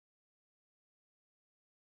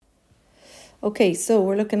Okay, so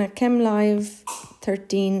we're looking at Chem Live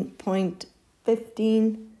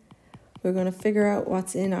 13.15. We're going to figure out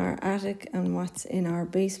what's in our attic and what's in our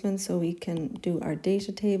basement so we can do our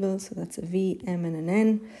data table. So that's a V, M and an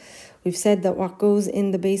N. We've said that what goes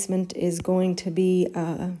in the basement is going to be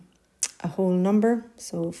a whole number.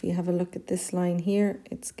 So if we have a look at this line here,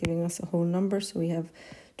 it's giving us a whole number. So we have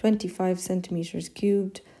 25 centimeters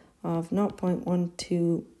cubed of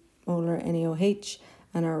 0.12 molar NaOH,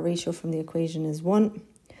 and our ratio from the equation is 1.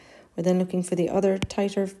 We're then looking for the other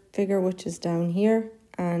tighter figure, which is down here.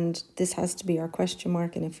 And this has to be our question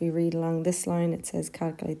mark. And if we read along this line, it says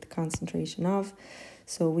calculate the concentration of.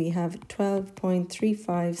 So we have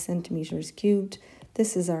 12.35 centimeters cubed.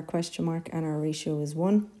 This is our question mark and our ratio is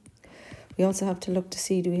 1. We also have to look to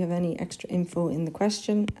see, do we have any extra info in the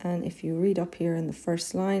question? And if you read up here in the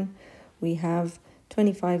first line, we have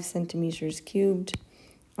 25 centimeters cubed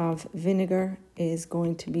of vinegar is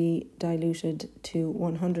going to be diluted to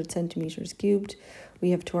 100 centimeters cubed.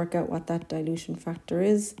 We have to work out what that dilution factor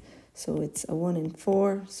is. So it's a 1 in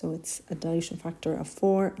 4, so it's a dilution factor of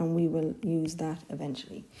 4, and we will use that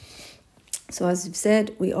eventually. So as we've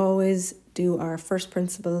said, we always do our first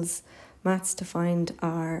principles maths to find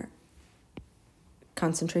our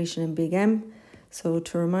concentration in big M. So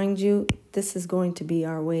to remind you, this is going to be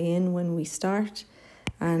our way in when we start.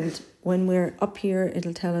 And when we're up here,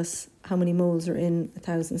 it'll tell us how many moles are in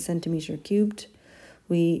 1,000 centimeter cubed.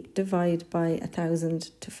 We divide by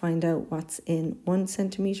 1,000 to find out what's in 1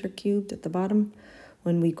 centimeter cubed at the bottom.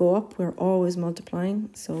 When we go up, we're always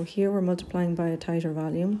multiplying. So here we're multiplying by a tighter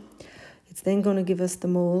volume. It's then going to give us the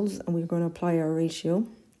moles, and we're going to apply our ratio.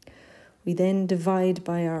 We then divide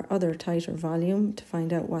by our other tighter volume to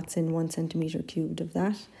find out what's in 1 centimeter cubed of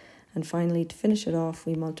that. And finally, to finish it off,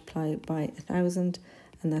 we multiply by 1,000,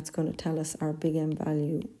 and that's going to tell us our big M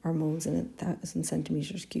value, our moles in 1,000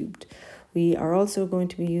 centimeters cubed. We are also going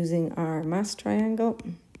to be using our mass triangle,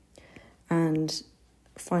 and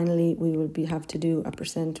finally we will have to do a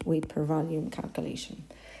percent weight per volume calculation.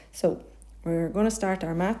 So we're going to start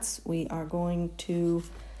our maths. We are going to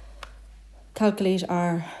calculate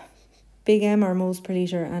our big M, our moles per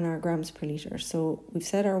litre, and our grams per litre. So we've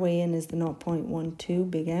said our way in is the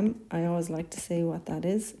 0.12 big M. I always like to say what that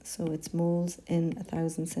is. So it's moles in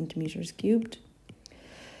 1,000 centimeters cubed.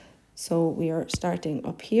 So we are starting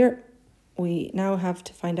up here. We now have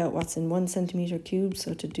to find out what's in 1 centimeter cubed.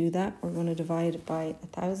 So to do that, we're going to divide by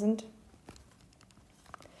 1,000.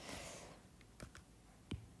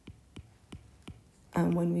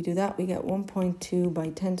 And when we do that, we get 1.2 by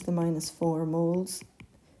 10 to the minus 4 moles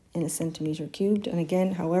in a centimeter cubed. And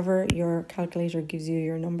again, however your calculator gives you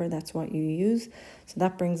your number, that's what you use. So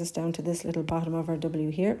that brings us down to this little bottom of our W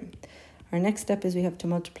here. Our next step is we have to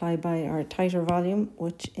multiply by our tighter volume,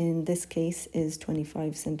 which in this case is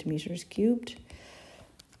 25 centimeters cubed.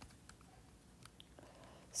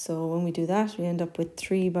 So when we do that, we end up with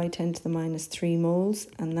 3 by 10 to the minus 3 moles,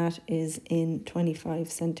 and that is in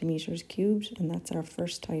 25 centimeters cubed, and that's our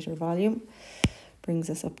first tighter volume. Brings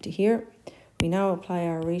us up to here. We now apply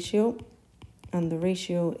our ratio, and the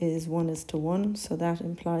ratio is 1:1, so that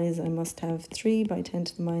implies I must have 3 by 10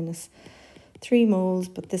 to the minus 3 moles,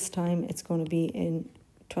 but this time it's going to be in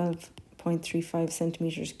 12.35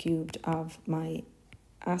 centimeters cubed of my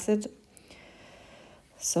acid.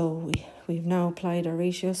 So we've now applied our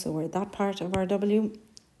ratio, so we're at that part of our W.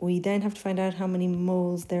 We then have to find out how many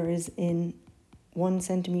moles there is in 1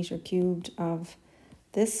 centimeter cubed of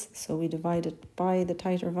this. So we divide it by the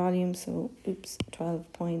tighter volume, so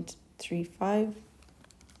 12.35.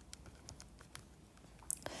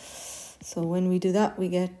 So when we do that, we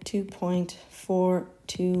get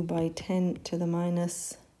 2.42 by 10 to the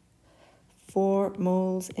minus 4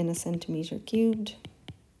 moles in a centimeter cubed.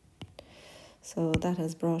 So that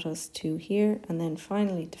has brought us to here. And then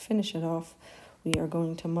finally, to finish it off, we are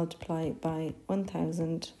going to multiply by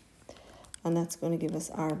 1,000. And that's going to give us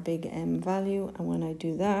our big M value. And when I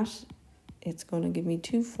do that, it's going to give me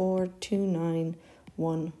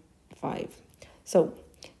 242915. So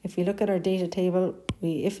if we look at our data table,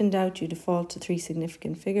 if in doubt, you default to 3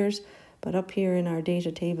 significant figures. But up here in our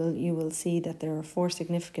data table, you will see that there are 4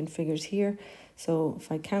 significant figures here. So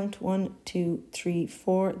if I count 1, 2, 3,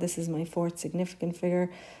 4, this is my 4th significant figure.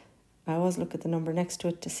 I always look at the number next to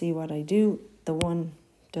it to see what I do. The 1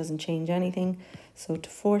 doesn't change anything. So to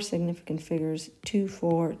 4 significant figures,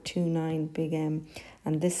 2429 big M,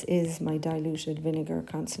 and this is my diluted vinegar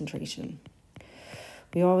concentration.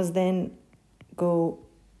 We always then go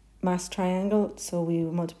mass triangle, so we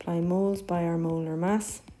multiply moles by our molar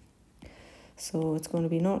mass. So it's going to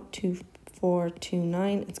be not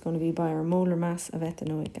 2429, it's going to be by our molar mass of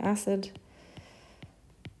ethanoic acid.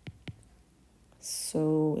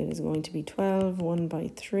 So it is going to be 12, 1 by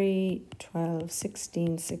 3, 12,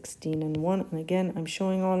 16, 16 and 1. And again, I'm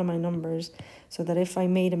showing all of my numbers so that if I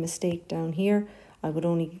made a mistake down here, I would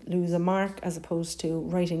only lose a mark as opposed to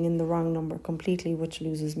writing in the wrong number completely, which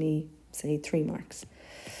loses me, say, 3 marks.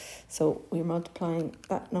 So we're multiplying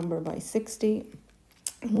that number by 60.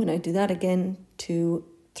 And when I do that again to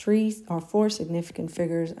 3 or 4 significant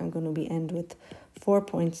figures, I'm going to be end with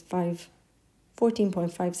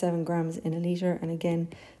 14.57 grams in a litre. And again,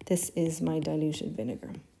 this is my diluted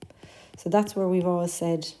vinegar. So that's where we've always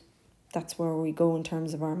said, that's where we go in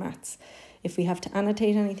terms of our maths. If we have to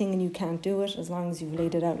annotate anything and you can't do it, as long as you've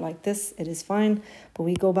laid it out like this, it is fine. But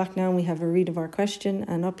we go back now and we have a read of our question,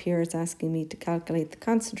 and up here it's asking me to calculate the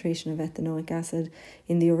concentration of ethanoic acid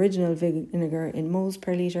in the original vinegar in moles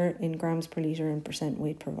per litre, in grams per litre, and percent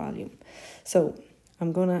weight per volume. So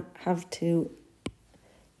I'm going to have to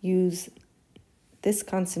use this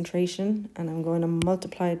concentration and I'm going to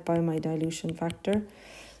multiply it by my dilution factor.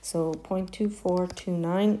 So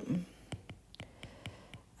 0.2429.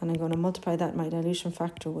 And I'm going to multiply that. My dilution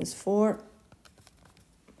factor was 4.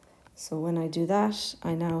 So when I do that,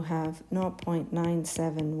 I now have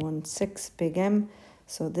 0.9716 big M.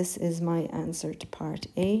 So this is my answer to part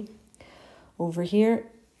A. Over here,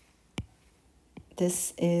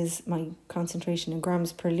 this is my concentration in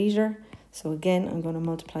grams per litre. So again, I'm going to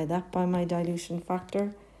multiply that by my dilution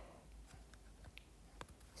factor.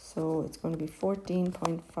 So it's going to be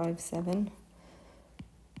 14.57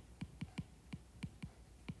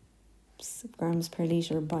 grams per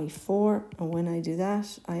litre by 4. And when I do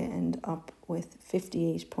that, I end up with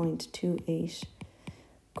 58.28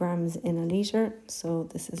 grams in a litre. So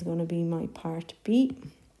this is going to be my part B.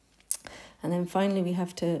 And then finally, we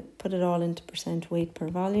have to put it all into percent weight per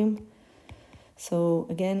volume. So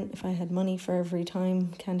again, if I had money for every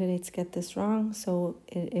time candidates get this wrong, so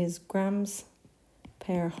it is grams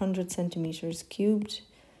per 100 centimetres cubed.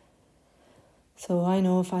 So I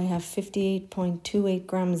know if I have 58.28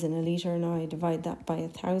 grams in a litre, now I divide that by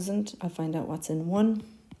 1,000, I find out what's in 1.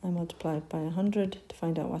 I multiply it by 100 to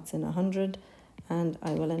find out what's in 100, and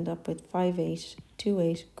I will end up with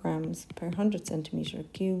 5828 grams per 100 centimetre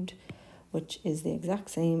cubed, which is the exact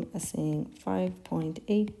same as saying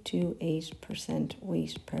 5.828%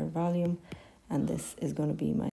 weight per volume, and this is going to be my